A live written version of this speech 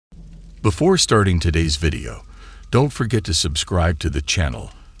Before starting today's video, don't forget to subscribe to the channel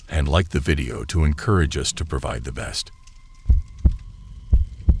and like the video to encourage us to provide the best.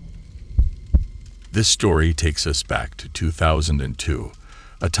 This story takes us back to 2002,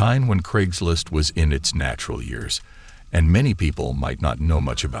 a time when Craigslist was in its natural years, and many people might not know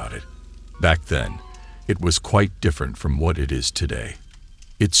much about it. Back then, it was quite different from what it is today.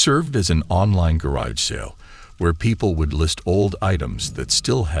 It served as an online garage sale where people would list old items that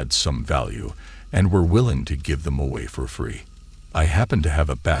still had some value and were willing to give them away for free. I happened to have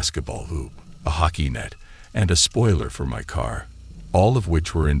a basketball hoop, a hockey net, and a spoiler for my car, all of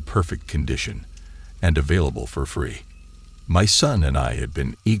which were in perfect condition and available for free. My son and I had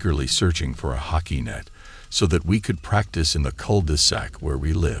been eagerly searching for a hockey net so that we could practice in the cul-de-sac where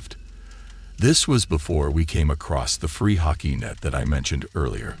we lived. This was before we came across the free hockey net that I mentioned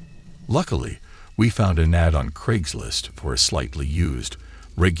earlier. Luckily, we found an ad on Craigslist for a slightly used,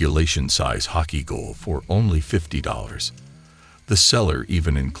 regulation-size hockey goal for only $50. The seller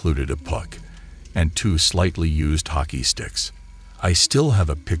even included a puck and 2 slightly used hockey sticks. I still have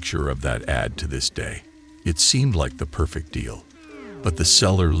a picture of that ad to this day. It seemed like the perfect deal, but the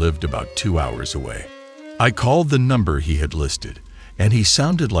seller lived about 2 hours away. I called the number he had listed, and he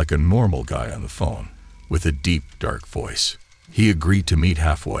sounded like a normal guy on the phone, with a deep, dark voice. He agreed to meet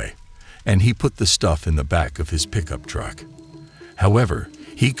halfway, and he put the stuff in the back of his pickup truck. However,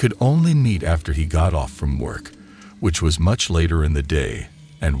 he could only meet after he got off from work, which was much later in the day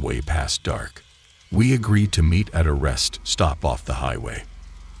and way past dark. We agreed to meet at a rest stop off the highway.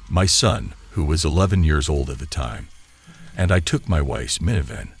 My son, who was 11 years old at the time, and I took my wife's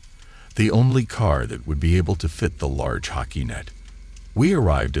minivan, the only car that would be able to fit the large hockey net. We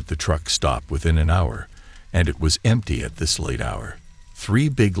arrived at the truck stop within an hour, and it was empty at this late hour. 3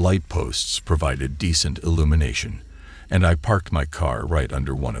 big light posts provided decent illumination, and I parked my car right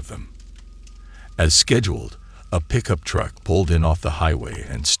under one of them. As scheduled, a pickup truck pulled in off the highway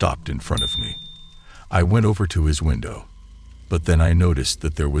and stopped in front of me. I went over to his window, but then I noticed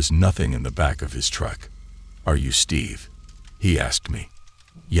that there was nothing in the back of his truck. "Are you Steve?" he asked me.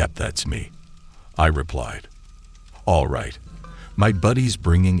 "Yep, that's me," I replied. "All right, my buddy's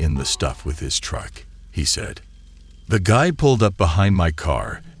bringing in the stuff with his truck," he said. The guy pulled up behind my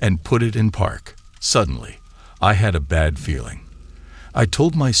car and put it in park. Suddenly, I had a bad feeling. I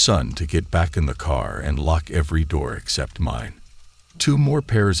told my son to get back in the car and lock every door except mine. 2 more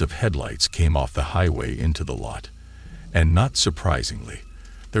pairs of headlights came off the highway into the lot, and not surprisingly,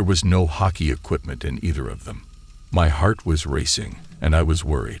 there was no hockey equipment in either of them. My heart was racing, and I was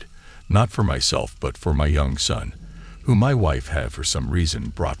worried, not for myself but for my young son, who my wife had for some reason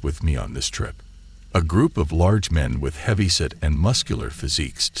brought with me on this trip. A group of large men with heavy-set and muscular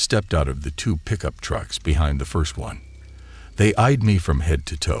physiques stepped out of the 2 pickup trucks behind the first one. They eyed me from head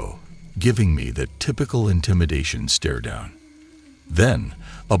to toe, giving me the typical intimidation stare-down. Then,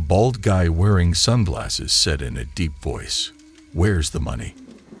 a bald guy wearing sunglasses said in a deep voice, "Where's the money?"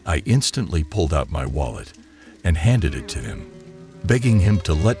 I instantly pulled out my wallet and handed it to him, begging him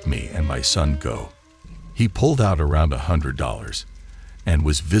to let me and my son go. He pulled out around $100 and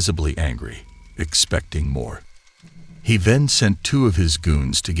was visibly angry, expecting more. He then sent 2 of his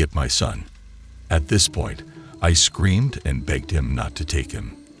goons to get my son. At this point, I screamed and begged him not to take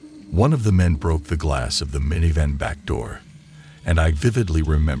him. One of the men broke the glass of the minivan back door, and I vividly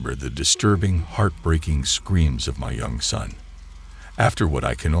remember the disturbing, heartbreaking screams of my young son. After what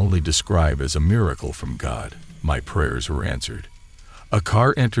I can only describe as a miracle from God, my prayers were answered. A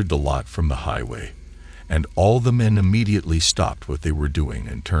car entered the lot from the highway, and all the men immediately stopped what they were doing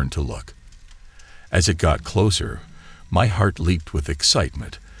and turned to look. As it got closer, my heart leaped with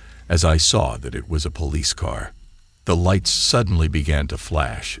excitement as I saw that it was a police car. The lights suddenly began to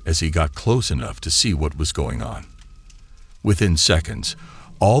flash as he got close enough to see what was going on. Within seconds,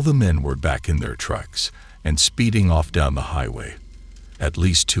 all the men were back in their trucks and speeding off down the highway, at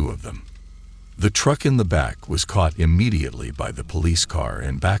least 2 of them. The truck in the back was caught immediately by the police car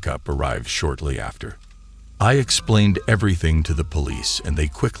and backup arrived shortly after. I explained everything to the police and they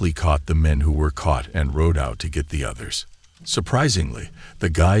quickly caught the men who were caught and rode out to get the others. Surprisingly,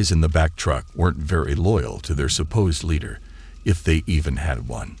 the guys in the back truck weren't very loyal to their supposed leader, if they even had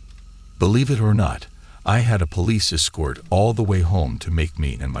one. Believe it or not, I had a police escort all the way home to make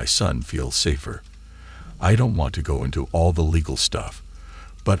me and my son feel safer. I don't want to go into all the legal stuff,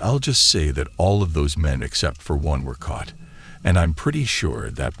 but I'll just say that all of those men except for one were caught, and I'm pretty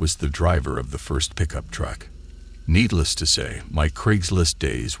sure that was the driver of the first pickup truck. Needless to say, my Craigslist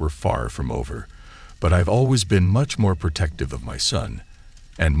days were far from over, but I've always been much more protective of my son,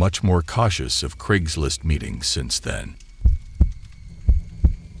 and much more cautious of Craigslist meetings since then.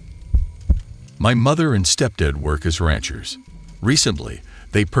 My mother and stepdad work as ranchers. Recently,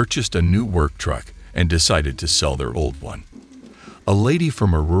 they purchased a new work truck and decided to sell their old one. A lady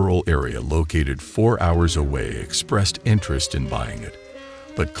from a rural area located 4 hours away expressed interest in buying it,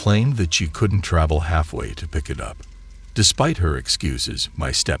 but claimed that she couldn't travel halfway to pick it up. Despite her excuses, my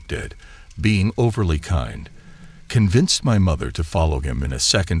stepdad, being overly kind, convinced my mother to follow him in a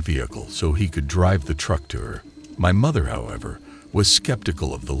second vehicle so he could drive the truck to her. My mother, however, was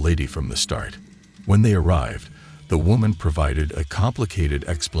skeptical of the lady from the start. When they arrived, the woman provided a complicated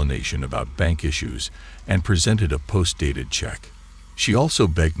explanation about bank issues and presented a post-dated check. She also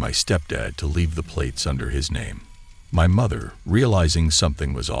begged my stepdad to leave the plates under his name. My mother, realizing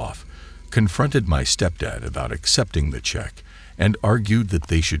something was off, confronted my stepdad about accepting the check and argued that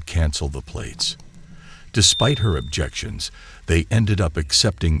they should cancel the plates. Despite her objections, they ended up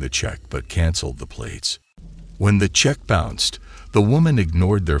accepting the check but canceled the plates. When the check bounced, the woman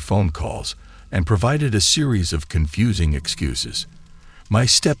ignored their phone calls and provided a series of confusing excuses. My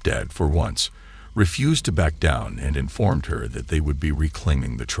stepdad, for once, refused to back down and informed her that they would be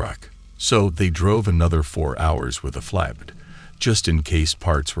reclaiming the truck. So they drove another 4 hours with a flatbed, just in case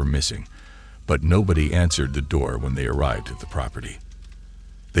parts were missing, but nobody answered the door when they arrived at the property.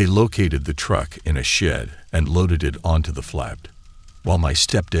 They located the truck in a shed and loaded it onto the flatbed. While my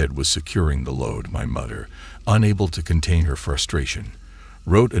stepdad was securing the load, my mother, unable to contain her frustration,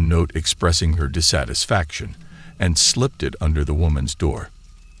 wrote a note expressing her dissatisfaction and slipped it under the woman's door.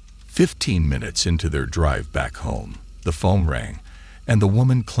 15 minutes into their drive back home, the phone rang, and the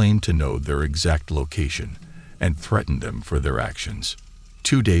woman claimed to know their exact location and threatened them for their actions.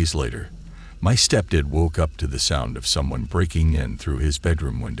 2 days later, my stepdad woke up to the sound of someone breaking in through his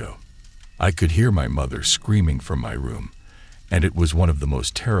bedroom window. I could hear my mother screaming from my room, and it was one of the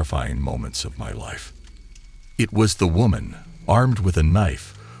most terrifying moments of my life. It was the woman, armed with a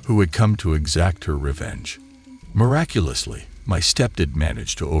knife, who had come to exact her revenge. Miraculously, my stepdad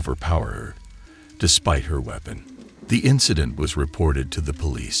managed to overpower her, despite her weapon. The incident was reported to the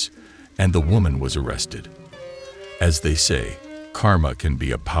police, and the woman was arrested. As they say, karma can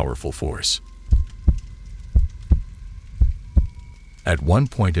be a powerful force. At one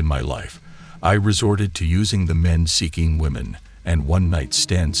point in my life, I resorted to using the men seeking women and one-night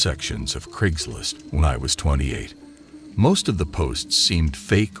stand sections of Craigslist when I was 28. Most of the posts seemed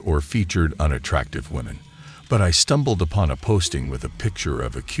fake or featured unattractive women, but I stumbled upon a posting with a picture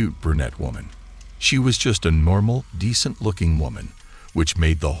of a cute brunette woman. She was just a normal, decent-looking woman, which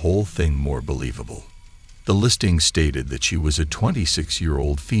made the whole thing more believable. The listing stated that she was a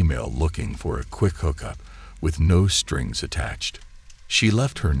 26-year-old female looking for a quick hookup with no strings attached. She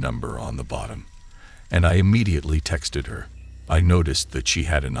left her number on the bottom, and I immediately texted her. I noticed that she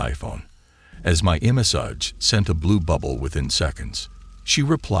had an iPhone, as my iMessage sent a blue bubble within seconds. She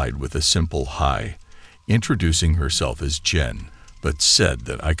replied with a simple hi, introducing herself as Jen, but said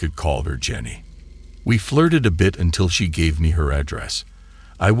that I could call her Jenny. We flirted a bit until she gave me her address.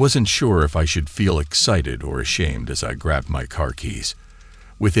 I wasn't sure if I should feel excited or ashamed as I grabbed my car keys.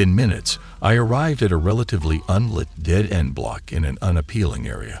 Within minutes, I arrived at a relatively unlit dead-end block in an unappealing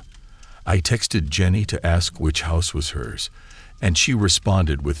area. I texted Jenny to ask which house was hers, and she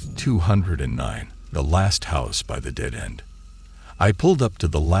responded with 209, the last house by the dead end. I pulled up to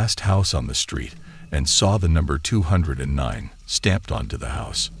the last house on the street and saw the number 209 stamped onto the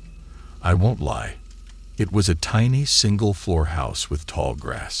house. I won't lie. It was a tiny single-floor house with tall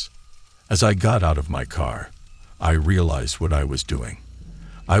grass. As I got out of my car, I realized what I was doing.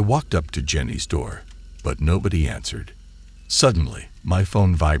 I walked up to Jenny's door, but nobody answered. Suddenly, my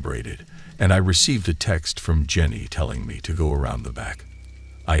phone vibrated, and I received a text from Jenny telling me to go around the back.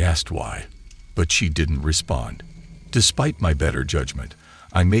 I asked why, but she didn't respond. Despite my better judgment,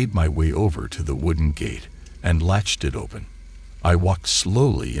 I made my way over to the wooden gate and latched it open. I walked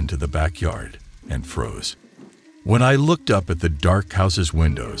slowly into the backyard and froze. When I looked up at the dark house's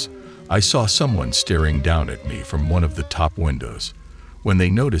windows, I saw someone staring down at me from one of the top windows. When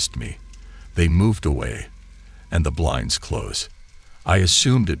they noticed me, they moved away, and the blinds closed. I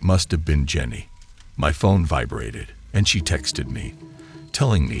assumed it must have been Jenny. My phone vibrated, and she texted me,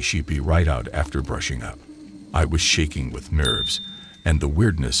 telling me she'd be right out after brushing up. I was shaking with nerves and the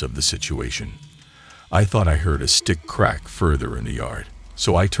weirdness of the situation. I thought I heard a stick crack further in the yard,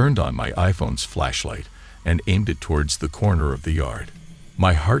 so I turned on my iPhone's flashlight and aimed it towards the corner of the yard.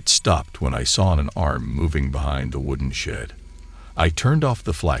 My heart stopped when I saw an arm moving behind the wooden shed. I turned off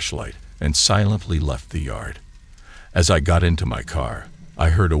the flashlight and silently left the yard. As I got into my car, I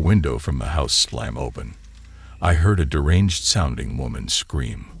heard a window from the house slam open. I heard a deranged-sounding woman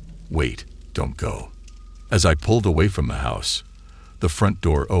scream, "Wait, don't go." As I pulled away from the house, the front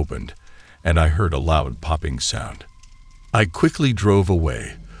door opened, and I heard a loud popping sound. I quickly drove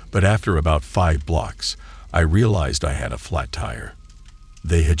away, but after about 5 blocks, I realized I had a flat tire.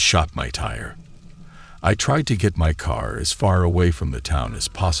 They had shot my tire. I tried to get my car as far away from the town as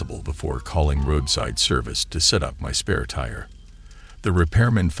possible before calling roadside service to set up my spare tire. The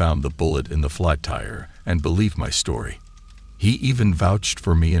repairman found the bullet in the flat tire and believed my story. He even vouched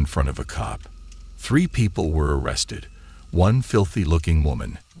for me in front of a cop. 3 people were arrested, 1 filthy-looking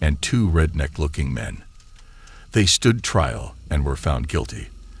woman and 2 redneck-looking men. They stood trial and were found guilty,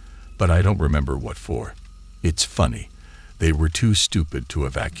 but I don't remember what for. It's funny. They were too stupid to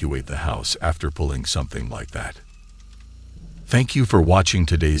evacuate the house after pulling something like that. Thank you for watching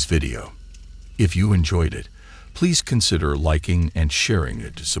today's video. If you enjoyed it, please consider liking and sharing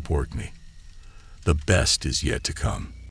it to support me. The best is yet to come.